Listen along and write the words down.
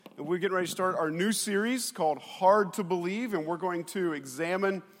We're getting ready to start our new series called Hard to Believe, and we're going to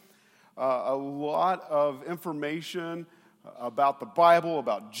examine a lot of information about the Bible,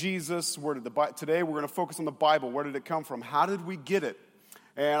 about Jesus. Today we're going to focus on the Bible. Where did it come from? How did we get it?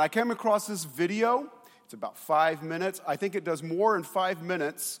 And I came across this video. It's about 5 minutes. I think it does more in 5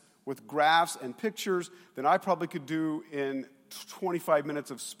 minutes with graphs and pictures than I probably could do in 25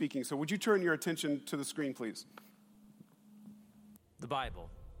 minutes of speaking. So would you turn your attention to the screen, please? The Bible.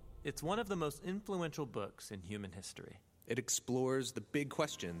 It's one of the most influential books in human history. It explores the big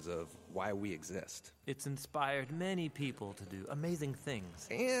questions of why we exist. It's inspired many people to do amazing things.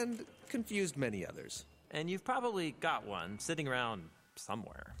 And confused many others. And you've probably got one sitting around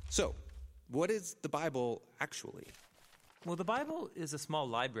somewhere. So, what is the Bible actually? Well, the Bible is a small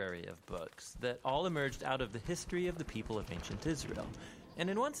library of books that all emerged out of the history of the people of ancient Israel. And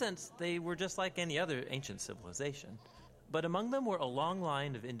in one sense, they were just like any other ancient civilization. But among them were a long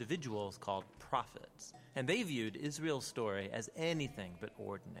line of individuals called prophets. And they viewed Israel's story as anything but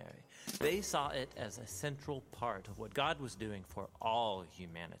ordinary. They saw it as a central part of what God was doing for all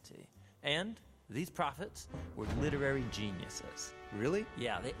humanity. And these prophets were literary geniuses. Really?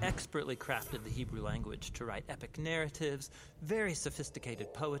 Yeah, they expertly crafted the Hebrew language to write epic narratives, very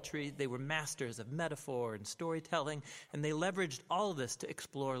sophisticated poetry. They were masters of metaphor and storytelling, and they leveraged all of this to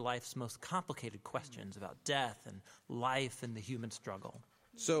explore life's most complicated questions about death and life and the human struggle.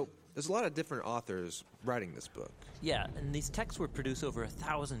 So, there's a lot of different authors writing this book. Yeah, and these texts were produced over a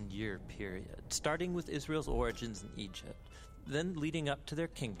 1,000-year period, starting with Israel's origins in Egypt, then leading up to their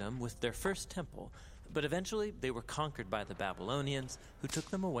kingdom with their first temple. But eventually, they were conquered by the Babylonians, who took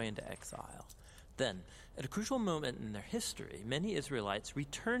them away into exile. Then, at a crucial moment in their history, many Israelites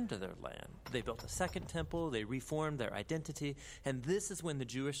returned to their land. They built a second temple, they reformed their identity, and this is when the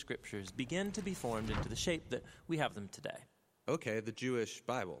Jewish scriptures began to be formed into the shape that we have them today. Okay, the Jewish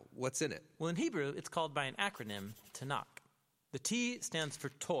Bible. What's in it? Well, in Hebrew, it's called by an acronym, Tanakh. The T stands for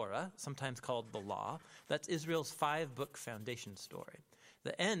Torah, sometimes called the Law. That's Israel's 5-book foundation story.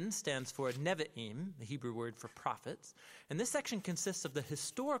 The N stands for Nevi'im, the Hebrew word for prophets. And this section consists of the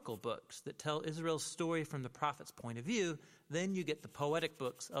historical books that tell Israel's story from the prophet's point of view. Then you get the poetic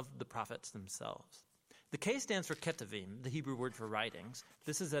books of the prophets themselves. The K stands for Ketuvim, the Hebrew word for writings.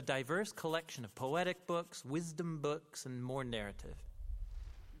 This is a diverse collection of poetic books, wisdom books, and more narrative.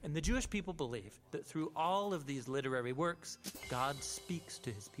 And the Jewish people believe that through all of these literary works, God speaks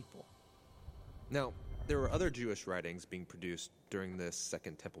to his people. Now, there were other Jewish writings being produced during this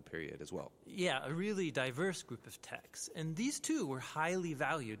Second Temple period as well. Yeah, a really diverse group of texts. And these too were highly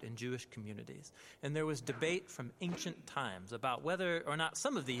valued in Jewish communities. And there was debate from ancient times about whether or not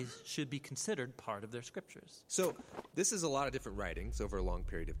some of these should be considered part of their scriptures. So, this is a lot of different writings over a long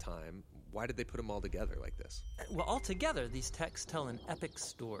period of time. Why did they put them all together like this? Well, altogether, these texts tell an epic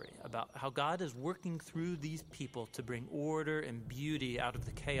story about how God is working through these people to bring order and beauty out of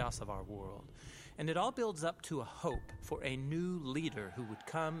the chaos of our world. And it all builds up to a hope for a new leader who would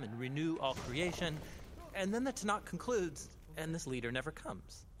come and renew all creation. And then the Tanakh concludes, and this leader never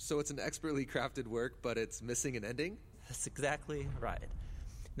comes. So it's an expertly crafted work, but it's missing an ending? That's exactly right.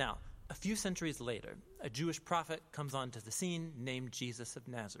 Now, a few centuries later, a Jewish prophet comes onto the scene named Jesus of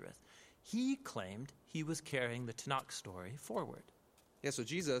Nazareth. He claimed he was carrying the Tanakh story forward. Yeah, so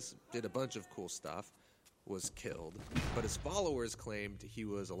Jesus did a bunch of cool stuff, was killed, but his followers claimed he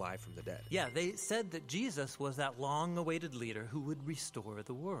was alive from the dead. Yeah, they said that Jesus was that long-awaited leader who would restore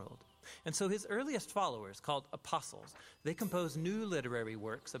the world. And so his earliest followers, called apostles, they composed new literary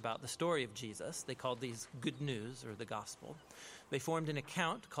works about the story of Jesus. They called these Good News, or the Gospel. They formed an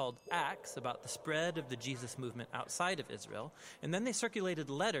account called Acts about the spread of the Jesus movement outside of Israel. And then they circulated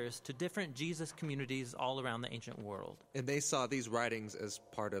letters to different Jesus communities all around the ancient world. And they saw these writings as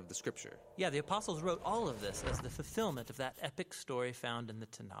part of the scripture. Yeah, the apostles wrote all of this as the fulfillment of that epic story found in the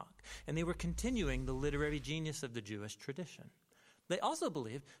Tanakh. And they were continuing the literary genius of the Jewish tradition. They also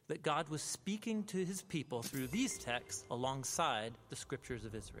believed that God was speaking to his people through these texts alongside the scriptures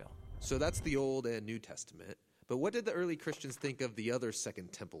of Israel. So that's the Old and New Testament. But what did the early Christians think of the other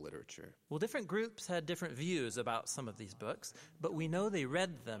Second Temple literature? Well, different groups had different views about some of these books, but we know they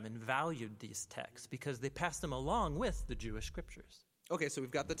read them and valued these texts because they passed them along with the Jewish scriptures. Okay, so we've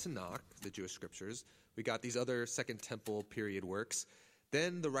got the Tanakh, the Jewish scriptures. We got these other Second Temple period works.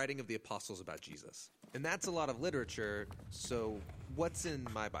 Then the writing of the apostles about Jesus. And that's a lot of literature, so what's in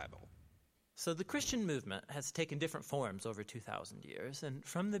my Bible? So the Christian movement has taken different forms over 2,000 years, and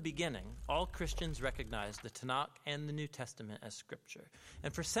from the beginning, all Christians recognized the Tanakh and the New Testament as scripture.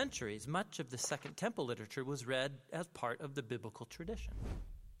 And for centuries, much of the Second Temple literature was read as part of the biblical tradition.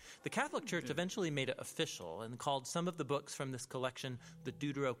 The Catholic Church eventually made it official and called some of the books from this collection the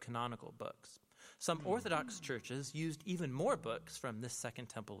Deuterocanonical books. Some Orthodox churches used even more books from this Second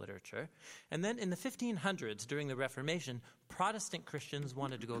Temple literature. And then in the 1500s, during the Reformation, Protestant Christians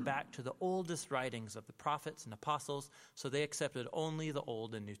wanted to go back to the oldest writings of the prophets and apostles, so they accepted only the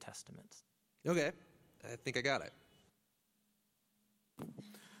Old and New Testaments. Okay, I think I got it.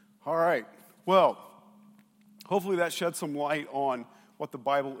 All right. Well, hopefully that sheds some light on what the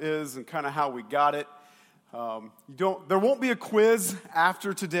Bible is and kind of how we got it. There won't be a quiz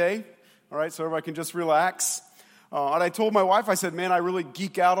after today. All right, so everybody can just relax. And I told my wife, I said, man, I really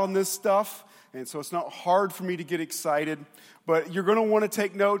geek out on this stuff, and so it's not hard for me to get excited. But you're going to want to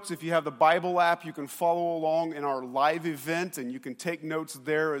take notes. If you have the Bible app, you can follow along in our live event, and you can take notes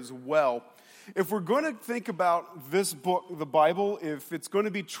there as well. If we're going to think about this book, the Bible, if it's going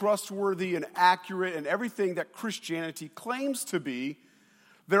to be trustworthy and accurate and everything that Christianity claims to be,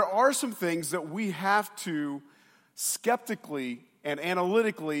 there are some things that we have to skeptically and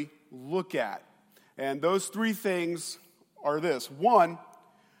analytically look at. And those three things are this. One,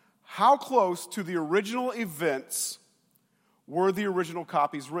 how close to the original events were the original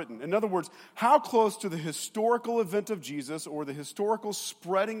copies written? In other words, how close to the historical event of Jesus or the historical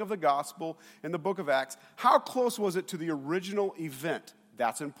spreading of the gospel in the book of Acts, how close was it to the original event?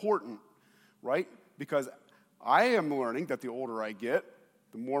 That's important, right? Because I am learning that the older I get,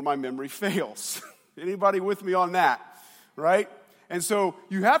 the more my memory fails. Anybody with me on that, right? And so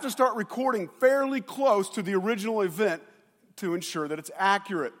you have to start recording fairly close to the original event to ensure that it's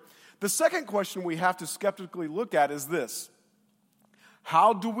accurate. The second question we have to skeptically look at is this.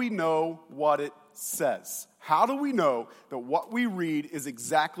 How do we know what it says? How do we know that what we read is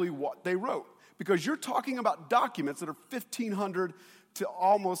exactly what they wrote? Because you're talking about documents that are 1,500 to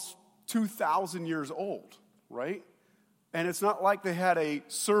almost 2,000 years old, right? And it's not like they had a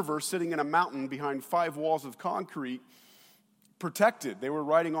server sitting in a mountain behind 5 walls of concrete protected. They were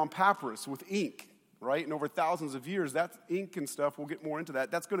writing on papyrus with ink, right? And over thousands of years, that ink and stuff, we'll get more into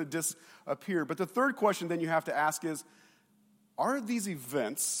that, that's going to disappear. But the third question then you have to ask is, are these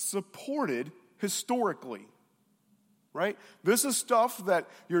events supported historically? Right? This is stuff that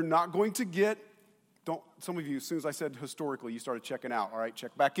you're not going to get. Some of you, as soon as I said historically, you started checking out. All right,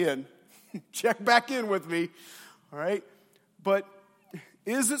 check back in. Check back in with me. All right? But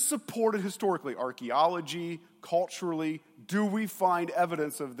is it supported historically? Archaeology, culturally, do we find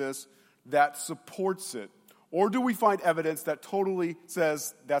evidence of this that supports it? Or do we find evidence that totally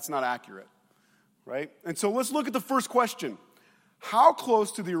says that's not accurate? Right? And so let's look at the first question. How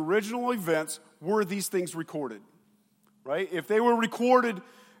close to the original events were these things recorded? Right? If they were recorded,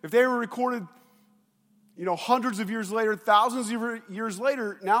 hundreds of years later, thousands of years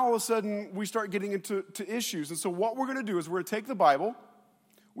later, now all of a sudden we start getting into issues. And so what we're going to do is we're going to take the Bible,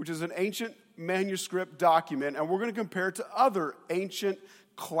 which is an ancient manuscript document, and we're going to compare it to other ancient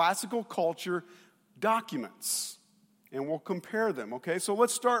classical culture documents. And we'll compare them, okay? So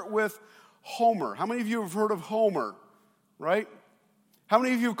let's start with Homer. How many of you have heard of Homer, right? How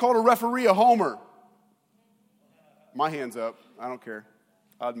many of you have called a referee a homer? My hand's up. I don't care.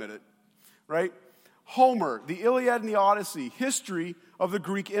 I'll admit it, right? Homer, the Iliad and the Odyssey, history of the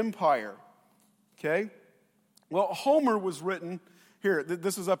Greek Empire, okay? Well, Homer was written, here,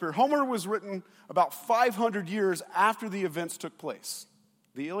 this is up here. Homer was written about 500 years after the events took place.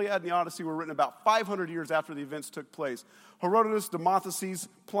 The Iliad and the Odyssey were written about 500 years after the events took place. Herodotus, Demosthenes,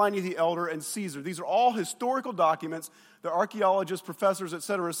 Pliny the Elder, and Caesar. These are all historical documents. The archaeologists, professors,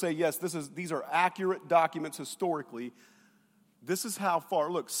 etc. say, yes, these are accurate documents historically. This is how far.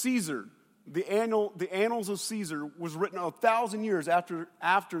 Look, Caesar, the Annals of Caesar was written 1,000 years after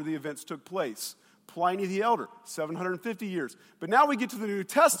the events took place. Pliny the Elder, 750 years. But now we get to the New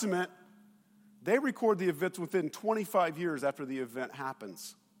Testament. They record the events within 25 years after the event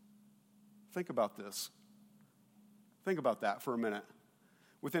happens. Think about this. Think about that for a minute.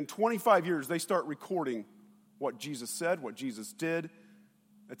 Within 25 years, they start recording what Jesus said, what Jesus did,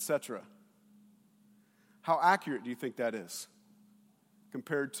 etc. How accurate do you think that is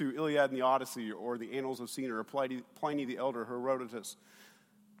compared to Iliad and the Odyssey or the Annals of Caesar or Pliny the Elder, Herodotus?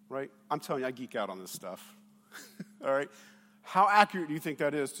 Right? I'm telling you, I geek out on this stuff. All right? How accurate do you think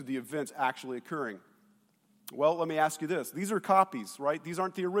that is to the events actually occurring? Well, let me ask you this. These are copies, right? These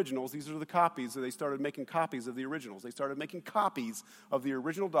aren't the originals. These are the copies. They started making copies of the originals. They started making copies of the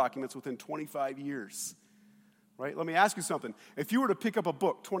original documents within 25 years, right? Let me ask you something. If you were to pick up a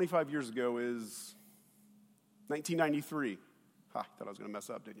book 25 years ago is 1993. Thought I was going to mess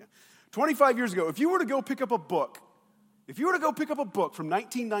up, didn't you? 25 years ago, if you were to go pick up a book from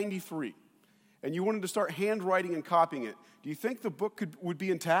 1993, and you wanted to start handwriting and copying it, do you think the book would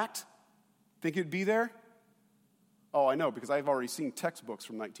be intact? Think it'd be there? Oh, I know, because I've already seen textbooks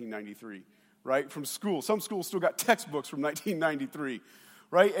from 1993, right? From school. Some schools still got textbooks from 1993,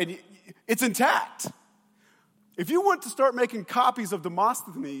 right? And it's intact. If you went to start making copies of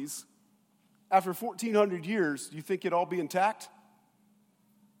Demosthenes after 1,400 years, do you think it'd all be intact?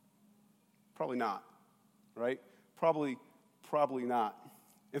 Probably not, right? Probably not.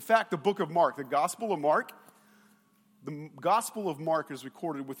 In fact, the book of Mark, the Gospel of Mark is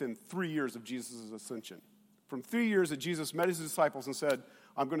recorded within 3 years of Jesus' ascension. From 3 years that Jesus met his disciples and said,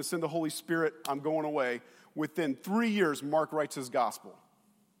 I'm going to send the Holy Spirit, I'm going away. Within 3 years, Mark writes his gospel.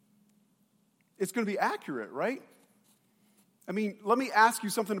 It's going to be accurate, right? I mean, let me ask you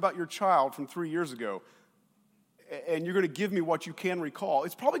something about your child from 3 years ago, and you're going to give me what you can recall.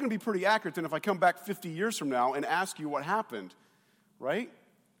 It's probably going to be pretty accurate than if I come back 50 years from now and ask you what happened, right?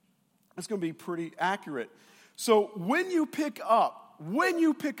 It's going to be pretty accurate. So when you pick up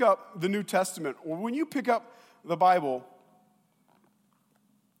the New Testament, or when you pick up the Bible,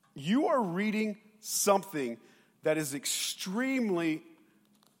 you are reading something that is extremely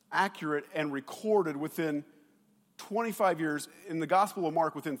accurate and recorded within 25 years, in the Gospel of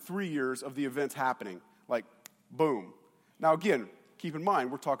Mark, within 3 years of the events happening. Like, boom. Now again, keep in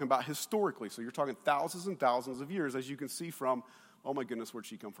mind, we're talking about historically, so you're talking thousands and thousands of years, as you can see from, oh my goodness, where'd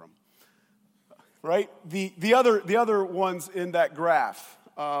she come from? Right? The other ones in that graph.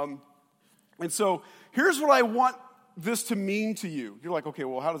 And so here's what I want this to mean to you. You're like, okay,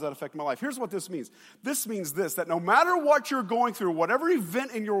 well, how does that affect my life? Here's what this means. This means this, that no matter what you're going through, whatever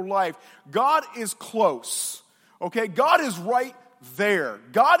event in your life, God is close. Okay? God is right there.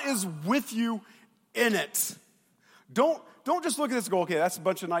 God is with you in it. Don't just look at this and go, okay, that's a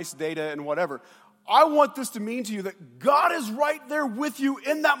bunch of nice data and whatever. I want this to mean to you that God is right there with you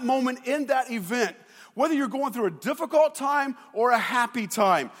in that moment, in that event. Whether you're going through a difficult time or a happy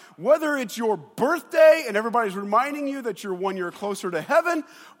time, whether it's your birthday and everybody's reminding you that you're 1 year closer to heaven,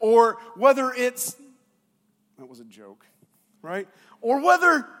 or whether it's, that was a joke, right? Or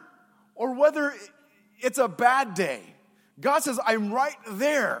whether it's a bad day. God says, I'm right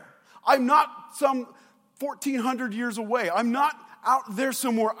there. I'm not some 1,400 years away. I'm not out there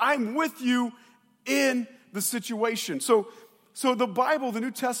somewhere. I'm with you in the situation. So the Bible, the New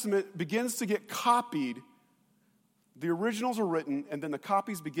Testament, begins to get copied. The originals are written, and then the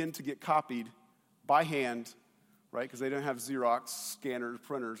copies begin to get copied by hand, right? Because they don't have Xerox scanners,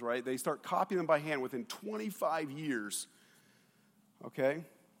 printers, right? They start copying them by hand within 25 years, okay?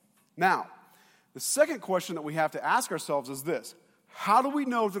 Now, the second question that we have to ask ourselves is this. How do we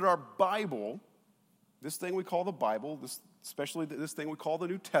know that our Bible, this thing we call the Bible, especially this thing we call the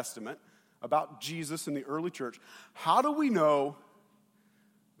New Testament, about Jesus in the early church, how do we know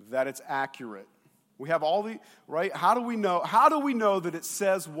that it's accurate? We have all the, right? How do we know that it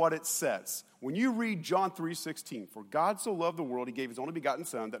says what it says? When you read John 3:16, for God so loved the world, he gave his only begotten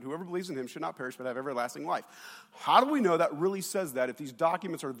son, that whoever believes in him should not perish but have everlasting life. How do we know that really says that if these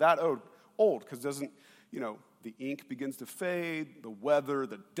documents are that old? Because doesn't, the ink begins to fade, the weather,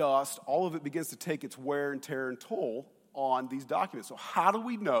 the dust, all of it begins to take its wear and tear and toll on these documents. So how do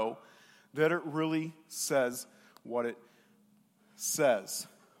we know that it really says what it says?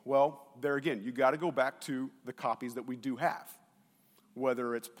 Well, there again, you got to go back to the copies that we do have.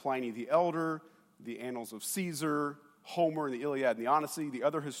 Whether it's Pliny the Elder, the Annals of Caesar, Homer and the Iliad and the Odyssey, the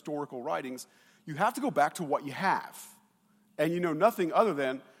other historical writings, you have to go back to what you have. And you know nothing other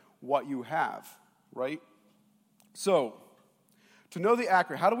than what you have, right? So, to know the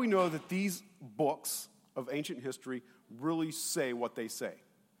accurate, how do we know that these books of ancient history really say what they say?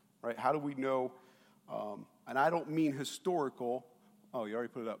 Right? How do we know, and I don't mean historical. Oh, you already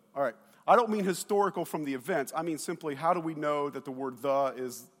put it up. All right. I don't mean historical from the events. I mean simply, how do we know that the word "the"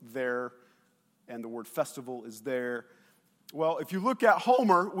 is there and the word "festival" is there? Well, if you look at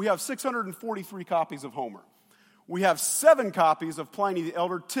Homer, we have 643 copies of Homer. We have 7 copies of Pliny the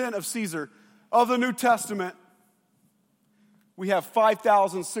Elder, 10 of Caesar. Of the New Testament, we have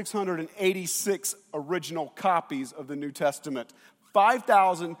 5,686 original copies of the New Testament.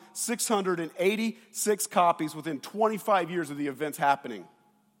 5,686 copies within 25 years of the events happening.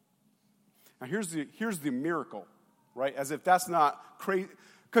 Now here's the miracle, right? As if that's not crazy.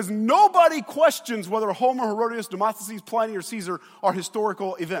 Because nobody questions whether Homer, Herodotus, Demosthenes, Pliny, or Caesar are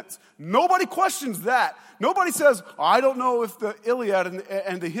historical events. Nobody questions that. Nobody says, I don't know if the Iliad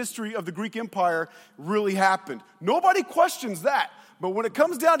and the history of the Greek Empire really happened. Nobody questions that. But when it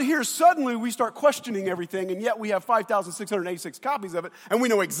comes down to here, suddenly we start questioning everything, and yet we have 5,686 copies of it, and we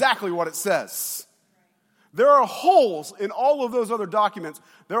know exactly what it says. There are holes in all of those other documents.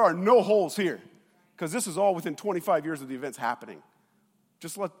 There are no holes here. because this is all within 25 years of the events happening.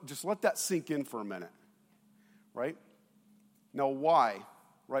 Just let that sink in for a minute, right? Now, why?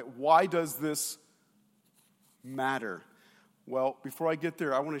 Right? Why does this matter? Well, before I get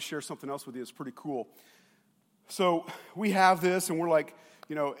there, I want to share something else with you. It's pretty cool. So we have this, and we're like,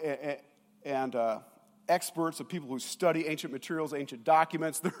 experts of people who study ancient materials, ancient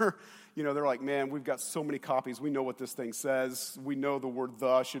documents. They're like, man, we've got so many copies. We know what this thing says. We know the word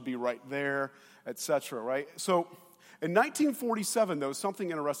 "the" should be right there, etc. Right? So in 1947, though,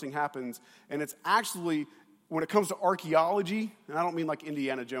 something interesting happens, and it's actually, when it comes to archaeology, and I don't mean like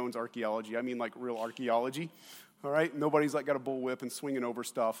Indiana Jones archaeology, I mean like real archaeology, all right? Nobody's like got a bullwhip and swinging over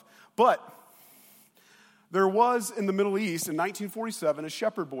stuff. But there was in the Middle East in 1947 a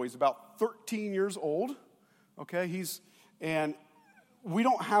shepherd boy. He's about 13 years old, okay? And we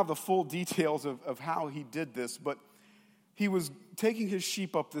don't have the full details of how he did this, but he was taking his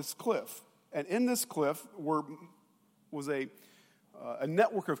sheep up this cliff. And in this cliff was a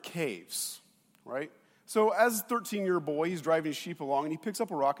network of caves, right? So as a 13-year-old boy, he's driving his sheep along, and he picks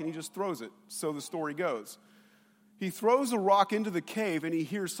up a rock, and he just throws it. So the story goes. He throws a rock into the cave, and he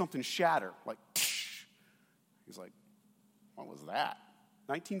hears something shatter, like, tsh. He's like, what was that?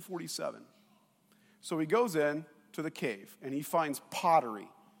 1947. So he goes in to the cave, and he finds pottery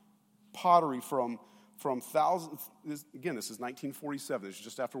from thousands. This is 1947. This is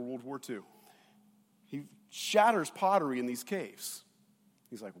just after World War II. He shatters pottery in these caves.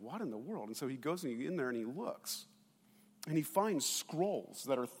 He's like, what in the world? And so he goes in there and he looks. And he finds scrolls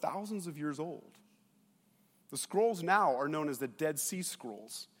that are thousands of years old. The scrolls now are known as the Dead Sea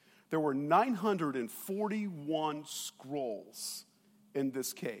Scrolls. There were 941 scrolls in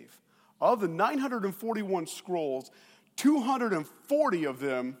this cave. Of the 941 scrolls, 240 of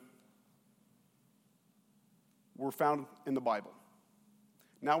them were found in the Bible.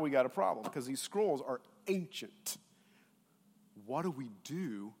 Now we got a problem because these scrolls are ancient. What do we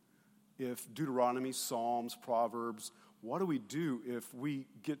do if Deuteronomy, Psalms, Proverbs, what do we do if we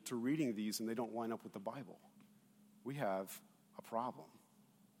get to reading these and they don't line up with the Bible? We have a problem.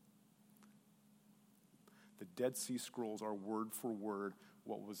 The Dead Sea Scrolls are word for word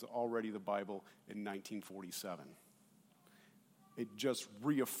what was already the Bible in 1947. It just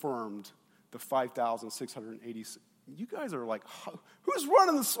reaffirmed the 5,680. You guys are like, who's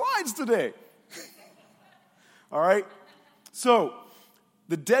running the slides today? All right? So,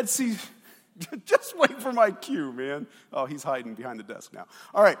 the Dead Sea, just wait for my cue, man. Oh, he's hiding behind the desk now.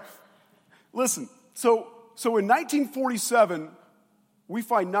 All right, listen. So in 1947, we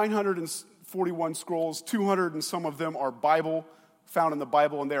find 941 scrolls. 200 and some of them are Bible, found in the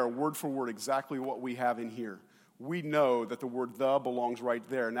Bible, and they are word for word exactly what we have in here. We know that the word "the" belongs right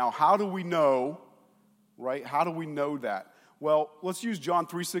there. Now, how do we know, right? How do we know that? Well, let's use John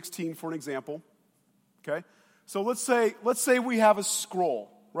 3:16 for an example, okay? So let's say we have a scroll,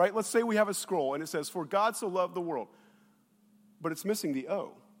 right? Let's say we have a scroll, and it says, "For God so loved the world," but it's missing the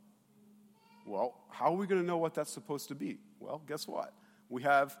O. Well, how are we going to know what that's supposed to be? Well, guess what? We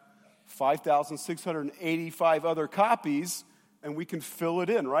have 5,685 other copies, and we can fill it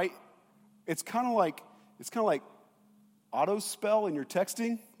in, right? It's kind of like auto spell in your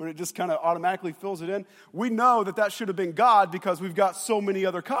texting, when it just kind of automatically fills it in. We know that should have been God because we've got so many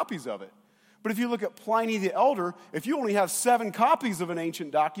other copies of it. But if you look at Pliny the Elder, if you only have 7 copies of an ancient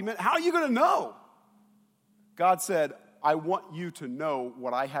document, how are you going to know? God said, I want you to know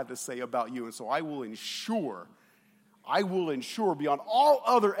what I have to say about you, and so I will ensure beyond all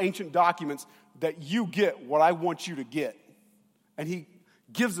other ancient documents that you get what I want you to get. And he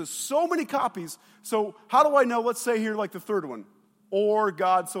gives us so many copies. So how do I know, let's say here like the third one, or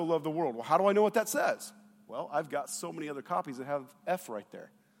God so loved the world. Well, how do I know what that says? Well, I've got so many other copies that have F right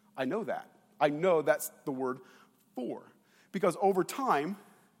there. I know that. I know that's the word "for." Because over time,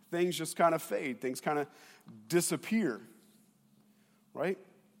 things just kind of fade. Things kind of disappear. Right?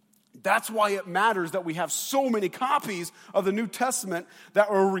 That's why it matters that we have so many copies of the New Testament that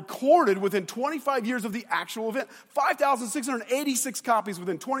were recorded within 25 years of the actual event. 5,686 copies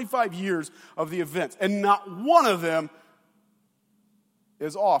within 25 years of the event. And not one of them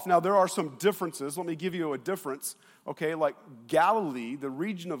is off. Now, there are some differences. Let me give you a difference. Okay, like Galilee, the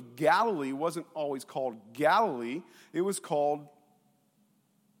region of Galilee wasn't always called Galilee. It was called,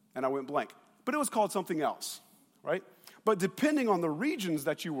 and I went blank, but it was called something else, right? But depending on the regions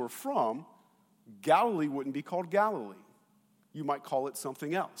that you were from, Galilee wouldn't be called Galilee. You might call it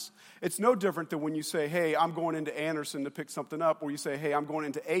something else. It's no different than when you say, hey, I'm going into Anderson to pick something up, or you say, hey, I'm going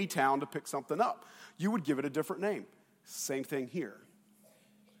into A-town to pick something up. You would give it a different name. Same thing here.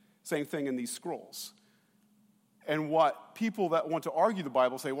 Same thing in these scrolls. And what people that want to argue the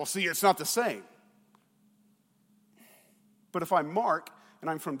Bible say, well, see, it's not the same. But if I'm Mark and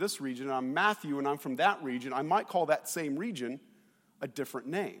I'm from this region, and I'm Matthew and I'm from that region, I might call that same region a different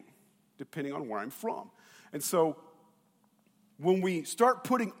name, depending on where I'm from. And so when we start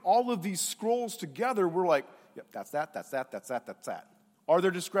putting all of these scrolls together, we're like, yep, that's that, that's that, that's that, that's that. Are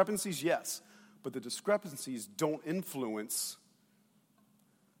there discrepancies? Yes. But the discrepancies don't influence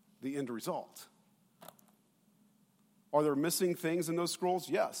the end result. Are there missing things in those scrolls?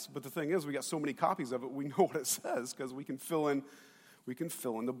 Yes. But the thing is, we got so many copies of it, we know what it says because we can fill in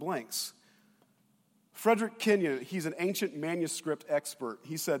the blanks. Frederick Kenyon, he's an ancient manuscript expert.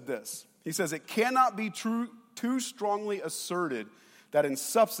 He said this. He says, it cannot be too strongly asserted that in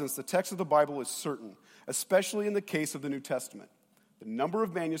substance the text of the Bible is certain, especially in the case of the New Testament. The number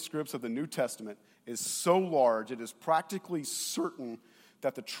of manuscripts of the New Testament is so large, it is practically certain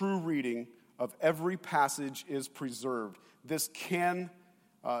that the true reading of every passage is preserved. This can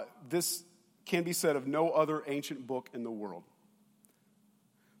be said of no other ancient book in the world.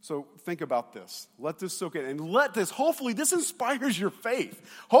 So think about this. Let this soak in. And hopefully this inspires your faith.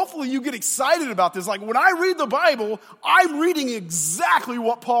 Hopefully you get excited about this. Like when I read the Bible, I'm reading exactly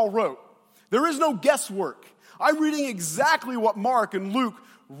what Paul wrote. There is no guesswork. I'm reading exactly what Mark and Luke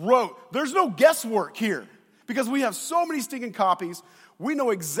wrote. There's no guesswork here because we have so many stinking copies. We know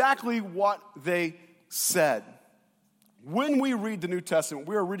exactly what they said. When we read the New Testament,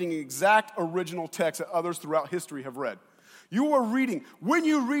 we are reading the exact original text that others throughout history have read. When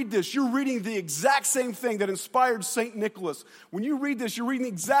you read this, you're reading the exact same thing that inspired St. Nicholas. When you read this, you're reading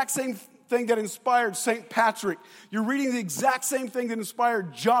the exact same thing that inspired St. Patrick. You're reading the exact same thing that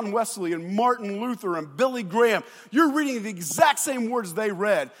inspired John Wesley and Martin Luther and Billy Graham. You're reading the exact same words they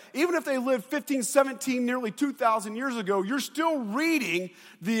read. Even if they lived 15, 17, nearly 2,000 years ago, you're still reading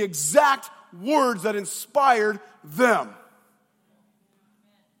the exact words that inspired them.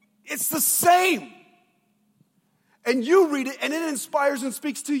 It's the same. And you read it, and it inspires and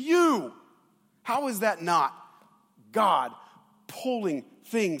speaks to you. How is that not God pulling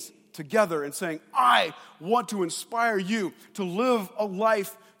things together and saying, I want to inspire you to live a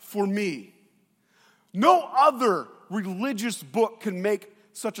life for me? No other religious book can make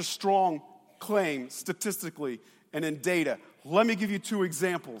such a strong claim statistically and in data. Let me give you two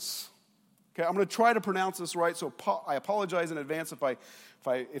examples. Okay, I'm going to try to pronounce this right, so I apologize in advance if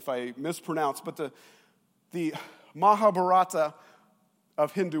I mispronounce. But the Mahabharata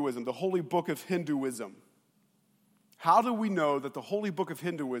of Hinduism, the holy book of Hinduism. How do we know that the holy book of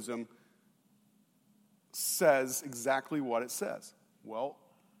Hinduism says exactly what it says? Well,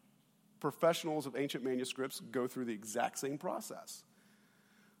 professionals of ancient manuscripts go through the exact same process.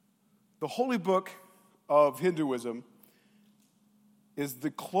 The holy book of Hinduism is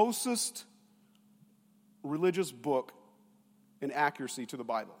the closest religious book in accuracy to the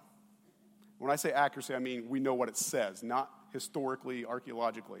Bible. When I say accuracy, I mean we know what it says, not historically,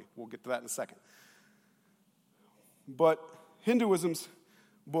 archaeologically. We'll get to that in a second. But Hinduism's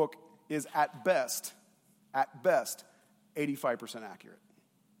book is at best, 85% accurate.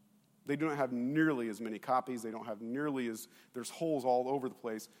 They do not have nearly as many copies. They don't have nearly as, there's holes all over the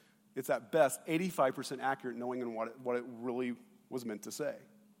place. It's at best 85% accurate, knowing in what it really was meant to say.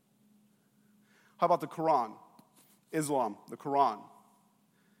 How about the Quran? Islam, the Quran.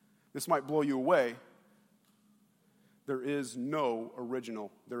 This might blow you away. There is no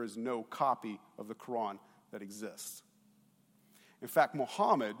copy of the Quran that exists. In fact,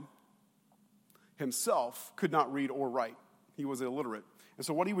 Muhammad himself could not read or write. He was illiterate. And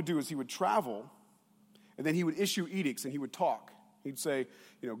so what he would do is he would travel, and then he would issue edicts, and he would talk. He'd say,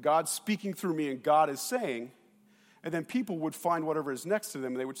 God's speaking through me, and God is saying, and then people would find whatever is next to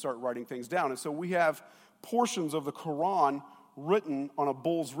them, and they would start writing things down. And so we have portions of the Quran written on a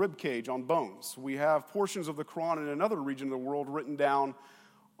bull's rib cage on bones. We have portions of the Quran in another region of the world written down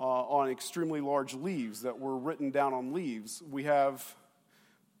on extremely large leaves that were written down on leaves. We have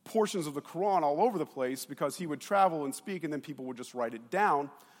portions of the Quran all over the place because he would travel and speak, and then people would just write it down.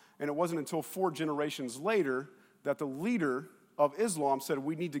 And it wasn't until 4 generations later that the leader of Islam said,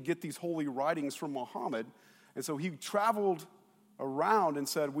 we need to get these holy writings from Muhammad. And so he traveled around and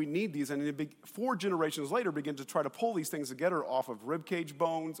said, we need these. And 4 generations later began to try to pull these things together off of ribcage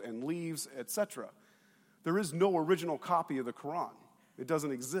bones and leaves, etc. There is no original copy of the Quran. It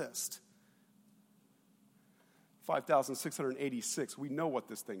doesn't exist. 5,686. We know what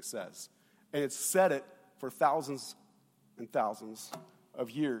this thing says. And it's said it for thousands and thousands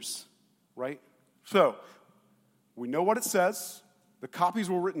of years, right? So, we know what it says. The copies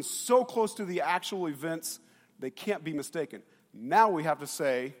were written so close to the actual events, they can't be mistaken. Now we have to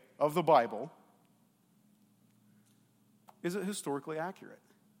say of the Bible, is it historically accurate?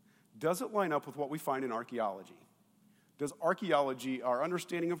 Does it line up with what we find in archaeology? Does archaeology, our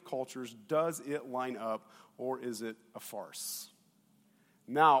understanding of cultures, does it line up, or is it a farce?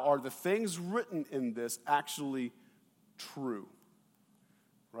 Now, are the things written in this actually true?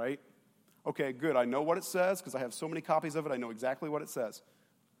 Right? Okay, good. I know what it says because I have so many copies of it. I know exactly what it says.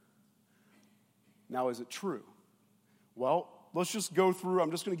 Now, is it true? Well, let's just go through.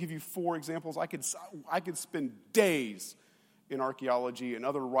 I'm just going to give you 4 examples. I could spend days in archaeology and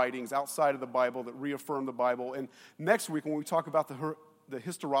other writings outside of the Bible that reaffirm the Bible. And next week, when we talk about the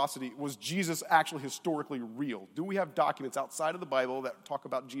historicity, was Jesus actually historically real? Do we have documents outside of the Bible that talk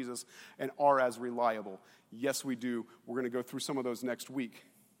about Jesus and are as reliable? Yes, we do. We're going to go through some of those next week.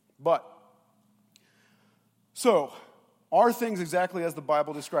 So, are things exactly as the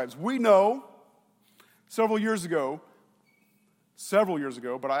Bible describes? We know several years ago,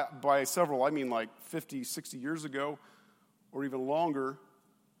 but by several, I mean like 50, 60 years ago, or even longer,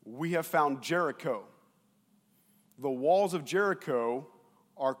 we have found Jericho. The walls of Jericho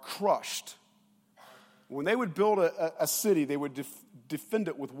are crushed. When they would build a city, they would defend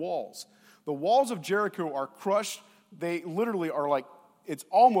it with walls. The walls of Jericho are crushed. They literally are like, it's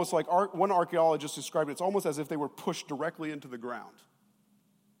almost like, one archaeologist described it, it's almost as if they were pushed directly into the ground.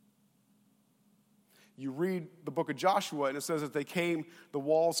 You read the book of Joshua, and it says that the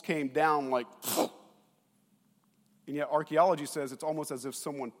walls came down like, and yet archaeology says it's almost as if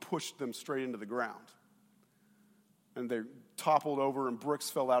someone pushed them straight into the ground. And they toppled over and bricks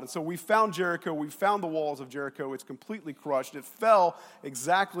fell out. And so we found Jericho. We found the walls of Jericho. It's completely crushed. It fell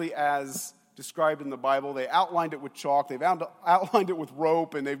exactly as described in the Bible. They outlined it with chalk. They've outlined it with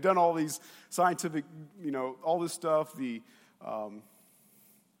rope. And they've done all these scientific, all this stuff. The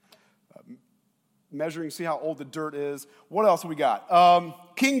measuring, see how old the dirt is. What else we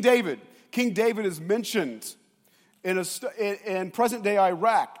got? King David. King David is mentioned in present-day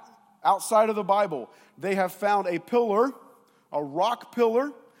Iraq, outside of the Bible. They have found a pillar, a rock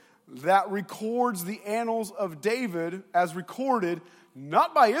pillar, that records the annals of David as recorded,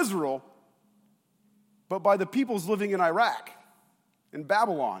 not by Israel, but by the peoples living in Iraq, in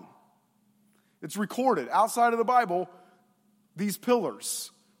Babylon. It's recorded outside of the Bible, these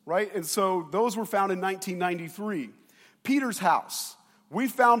pillars, right? And so those were found in 1993. Peter's house. We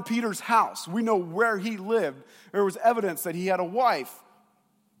found Peter's house. We know where he lived. There was evidence that he had a wife.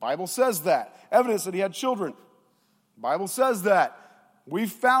 Bible says that. Evidence that he had children. Bible says that. We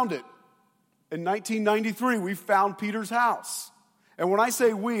found it. In 1993, we found Peter's house. And when I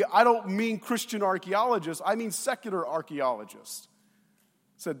say we, I don't mean Christian archaeologists. I mean secular archaeologists.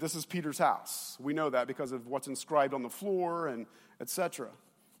 Said this is Peter's house. We know that because of what's inscribed on the floor and etc.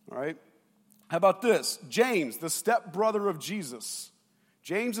 All right? How about this? James, the stepbrother of Jesus.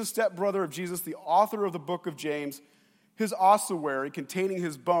 James, the stepbrother of Jesus, the author of the book of James, his ossuary containing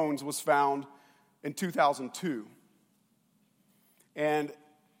his bones was found in 2002. And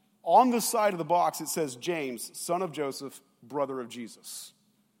on the side of the box it says James, son of Joseph, brother of Jesus.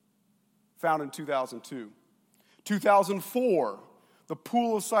 Found in 2002. 2004, the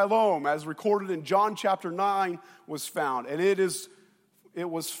pool of Siloam, as recorded in John chapter 9, was found. And it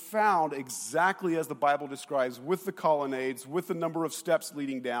was found exactly as the Bible describes, with the colonnades, with the number of steps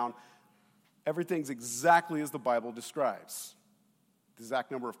leading down. Everything's exactly as the Bible describes. The exact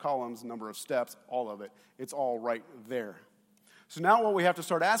number of columns, number of steps, all of it. It's all right there. So now what we have to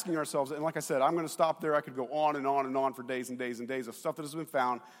start asking ourselves, and like I said, I'm going to stop there. I could go on and on and on for days and days and days of stuff that has been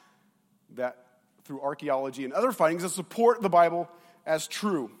found that through archaeology and other findings that support the Bible as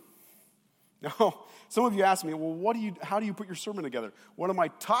true. Now, some of you ask me, well, how do you put your sermon together? One of my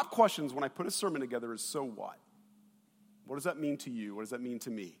top questions when I put a sermon together is, so what? What does that mean to you? What does that mean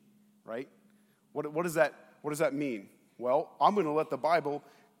to me? Right? What does that mean? Well, I'm going to let the Bible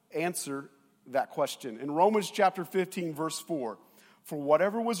answer that question. In Romans chapter 15, verse 4, for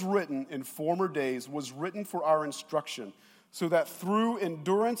whatever was written in former days was written for our instruction, so that through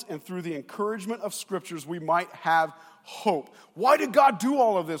endurance and through the encouragement of scriptures we might have hope. Why did God do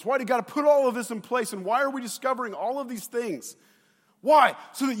all of this? Why did God put all of this in place? And why are we discovering all of these things? Why?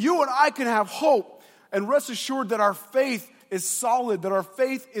 So that you and I can have hope and rest assured that our faith is solid, that our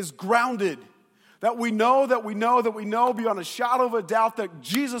faith is grounded, that we know beyond a shadow of a doubt that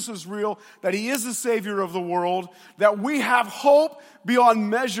Jesus is real, that he is the Savior of the world, that we have hope beyond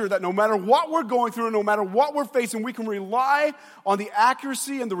measure, that no matter what we're going through and no matter what we're facing, we can rely on the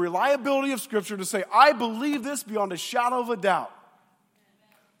accuracy and the reliability of Scripture to say, I believe this beyond a shadow of a doubt.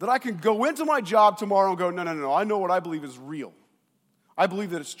 That I can go into my job tomorrow and go, no, I know what I believe is real. I believe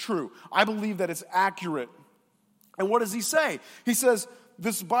that it's true. I believe that it's accurate. And what does he say? He says,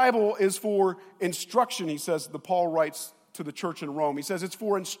 this Bible is for instruction, he says, Paul writes to the church in Rome. He says it's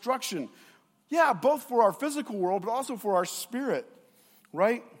for instruction Yeah, both for our physical world, but also for our spirit,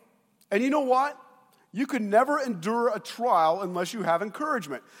 right? And you know what? You can never endure a trial unless you have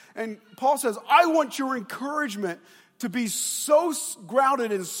encouragement. And Paul says, I want your encouragement to be so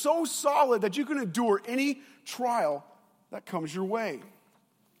grounded and so solid that you can endure any trial that comes your way.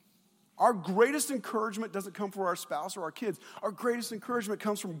 Our greatest encouragement doesn't come from our spouse or our kids. Our greatest encouragement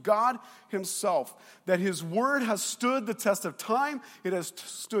comes from God himself, that his word has stood the test of time. It has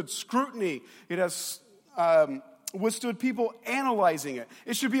stood scrutiny. It has withstood people analyzing it.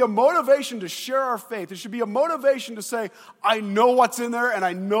 It should be a motivation to share our faith. It should be a motivation to say, I know what's in there and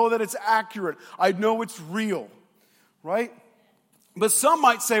I know that it's accurate. I know it's real, right? But some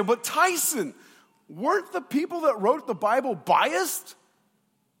might say, but Tyson, weren't the people that wrote the Bible biased?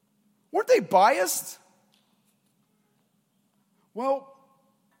 Weren't they biased? Well,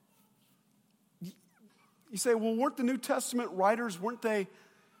 you say, well, weren't the New Testament writers, weren't they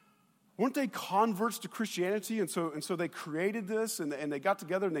converts to Christianity? And so they created this and they got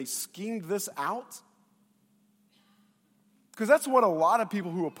together and they schemed this out? Because that's what a lot of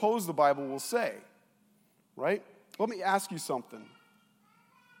people who oppose the Bible will say, right? Let me ask you something.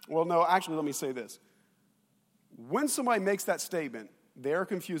 Well, no, actually, let me say this. When somebody makes that statement, they're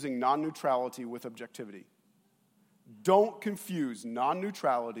confusing non-neutrality with objectivity. Don't confuse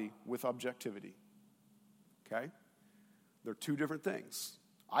non-neutrality with objectivity. Okay? They're two different things.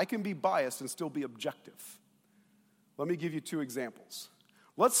 I can be biased and still be objective. Let me give you two examples.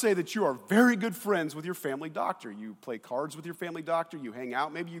 Let's say that you are very good friends with your family doctor. You play cards with your family doctor. You hang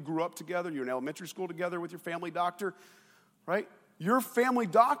out. Maybe you grew up together. You're in elementary school together with your family doctor. Right? Your family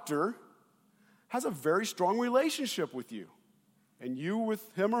doctor has a very strong relationship with you. And you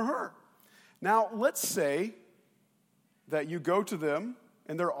with him or her. Now, let's say that you go to them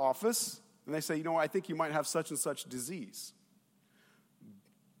in their office and they say, you know, I think you might have such and such disease.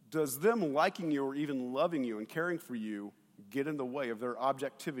 Does them liking you or even loving you and caring for you get in the way of their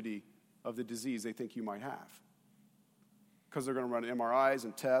objectivity of the disease they think you might have? Because they're going to run MRIs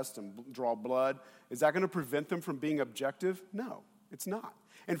and tests and draw blood. Is that going to prevent them from being objective? No, it's not.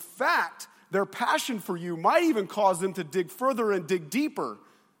 In fact, their passion for you might even cause them to dig further and dig deeper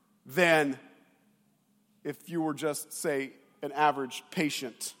than if you were just, say, an average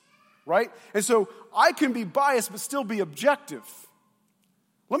patient, right? And so I can be biased but still be objective.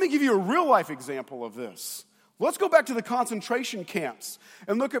 Let me give you a real-life example of this. Let's go back to the concentration camps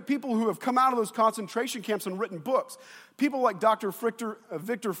and look at people who have come out of those concentration camps and written books. People like Dr. Viktor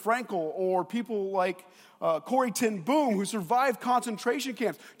Frankl or people like Corrie ten Boom who survived concentration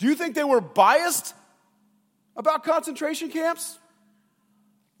camps. Do you think they were biased about concentration camps?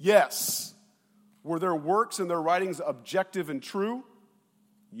 Yes. Were their works and their writings objective and true?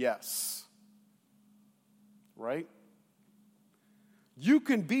 Yes. Right? You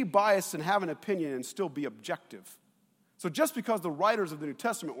can be biased and have an opinion and still be objective. So just because the writers of the New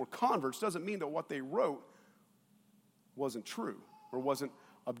Testament were converts doesn't mean that what they wrote wasn't true or wasn't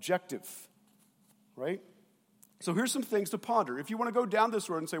objective, right? So here's some things to ponder. If you want to go down this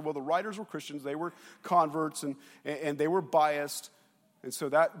road and say, well, the writers were Christians, they were converts, and they were biased, and so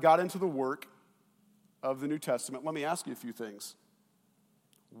that got into the work of the New Testament, let me ask you a few things.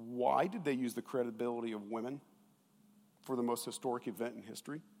 Why did they use the credibility of women for the most historic event in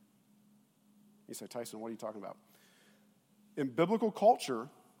history? You say, Tyson, what are you talking about? In biblical culture,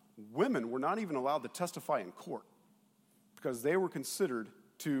 women were not even allowed to testify in court because they were considered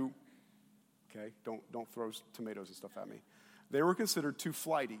too, okay, don't throw tomatoes and stuff at me. They were considered too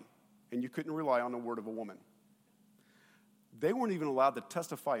flighty, and you couldn't rely on the word of a woman. They weren't even allowed to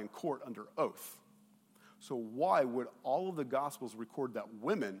testify in court under oath. So why would all of the Gospels record that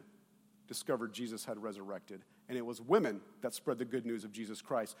women discovered Jesus had resurrected? And it was women that spread the good news of Jesus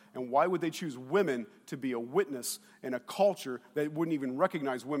Christ. And why would they choose women to be a witness in a culture that wouldn't even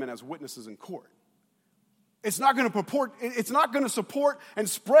recognize women as witnesses in court? It's not going to support and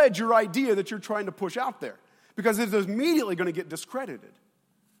spread your idea that you're trying to push out there, because it's immediately going to get discredited.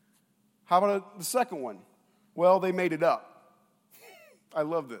 How about the second one? Well, they made it up. I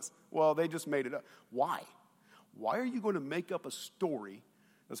love this. Well, they just made it up. Why? Why are you going to make up a story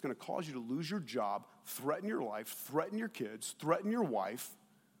that's going to cause you to lose your job, threaten your life, threaten your kids, threaten your wife?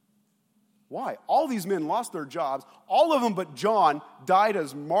 Why? All these men lost their jobs. All of them but John died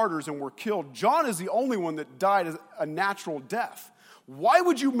as martyrs and were killed. John is the only one that died as a natural death. Why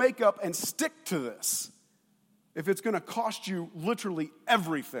would you make up and stick to this if it's going to cost you literally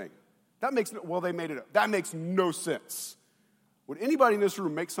everything? They made it up. That makes no sense. Would anybody in this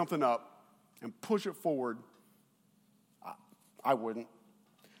room make something up and push it forward? I wouldn't.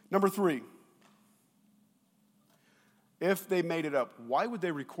 Number 3. if they made it up, why would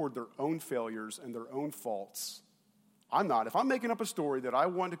they record their own failures and their own faults? I'm not. If I'm making up a story that I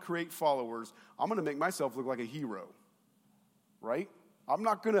want to create followers, I'm going to make myself look like a hero, right? I'm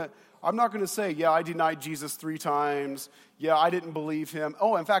not going to say, yeah, I denied Jesus 3 times. Yeah, I didn't believe him.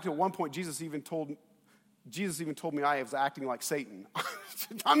 Oh, in fact, at one point, Jesus even told me I was acting like Satan.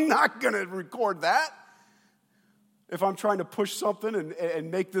 I'm not going to record that if I'm trying to push something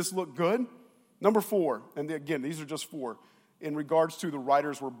and make this look good. Number 4, and again, these are just 4, in regards to the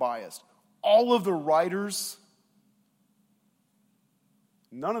writers were biased. All of the writers,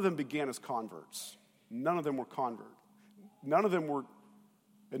 none of them began as converts. None of them were converts. None of them were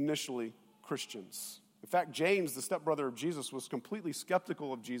initially Christians. In fact, James, the stepbrother of Jesus, was completely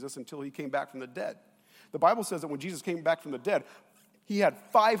skeptical of Jesus until he came back from the dead. The Bible says that when Jesus came back from the dead, he had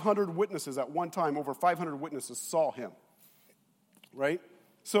 500 witnesses at one time. Over 500 witnesses saw him, right?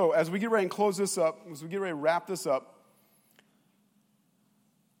 So as we get ready and close this up, as we get ready to wrap this up,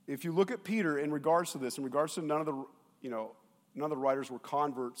 if you look at Peter in regards to this, in regards to none of the writers were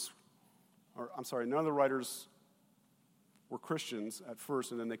converts, none of the writers were Christians at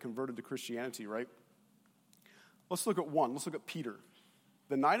first, and then they converted to Christianity, right? Let's look at one. Let's look at Peter.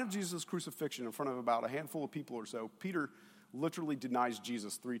 The night of Jesus' crucifixion, in front of about a handful of people or so, Peter literally denies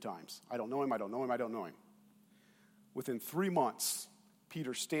Jesus 3 times. I don't know him, I don't know him, I don't know him. Within 3 months,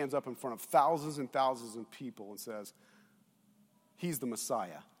 Peter stands up in front of thousands and thousands of people and says, he's the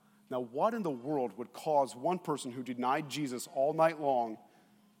Messiah. Now, what in the world would cause one person who denied Jesus all night long,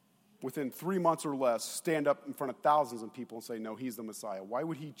 within 3 months or less, stand up in front of thousands of people and say, no, he's the Messiah? Why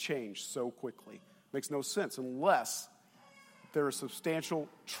would he change so quickly? Makes no sense unless there is substantial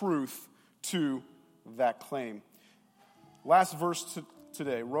truth to that claim. Last verse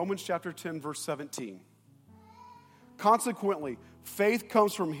today, Romans chapter 10, verse 17. Consequently, faith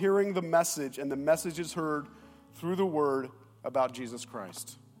comes from hearing the message, and the message is heard through the word about Jesus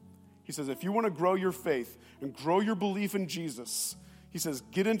Christ. He says, if you want to grow your faith and grow your belief in Jesus, he says,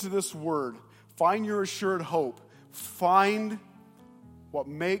 get into this word. Find your assured hope. Find what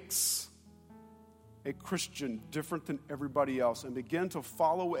makes a Christian different than everybody else, and begin to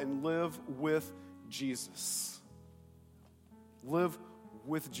follow and live with Jesus. Live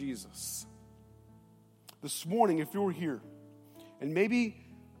with Jesus. This morning, if you're here, and maybe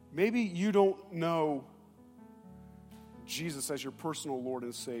you don't know Jesus as your personal Lord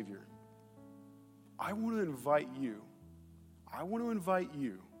and Savior, I want to invite you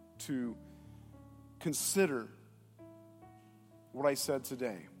to consider what I said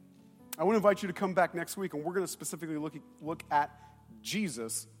today. I want to invite you to come back next week, and we're going to specifically look at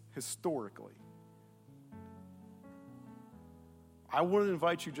Jesus historically. I want to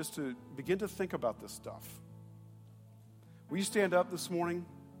invite you just to begin to think about this stuff. Will you stand up this morning?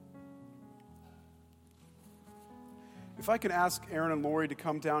 If I can ask Aaron and Lori to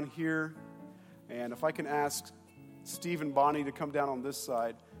come down here, and if I can ask Steve and Bonnie to come down on this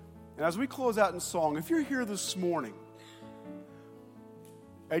side. And as we close out in song, if you're here this morning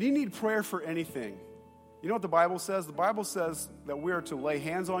and you need prayer for anything, you know what the Bible says? The Bible says that we are to lay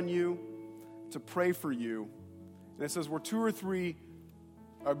hands on you, to pray for you. And it says where 2 or 3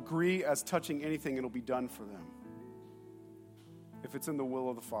 agree as touching anything, it'll be done for them, if it's in the will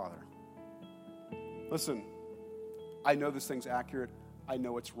of the Father. Listen, I know this thing's accurate. I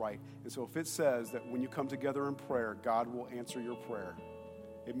know it's right. And so if it says that when you come together in prayer, God will answer your prayer.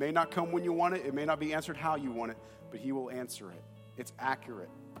 It may not come when you want it. It may not be answered how you want it, but he will answer it. It's accurate.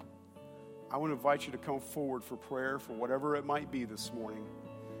 I want to invite you to come forward for prayer for whatever it might be this morning.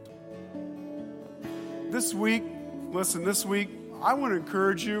 This week, I want to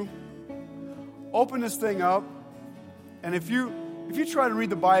encourage you, open this thing up, and if you try to read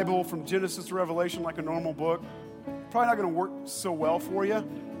the Bible from Genesis to Revelation like a normal book, probably not going to work so well for you.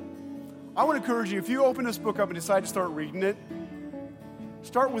 I want to encourage you, if you open this book up and decide to start reading it,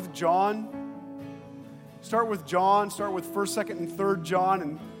 start with John. Start with 1st, 2nd, and 3rd John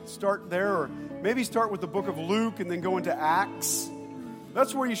and start there. Or maybe start with the book of Luke and then go into Acts.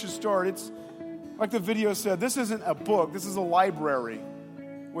 That's where you should start. It's like the video said, this isn't a book. This is a library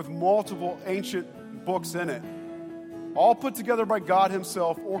with multiple ancient books in it, all put together by God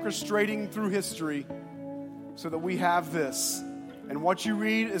himself, orchestrating through history so that we have this. And what you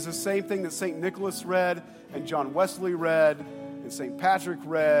read is the same thing that St. Nicholas read and John Wesley read and St. Patrick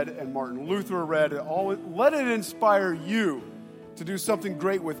read and Martin Luther read. Let it inspire you to do something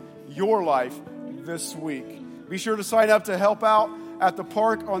great with your life this week. Be sure to sign up to help out at the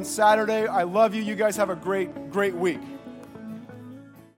park on Saturday. I love you. You guys have a great week.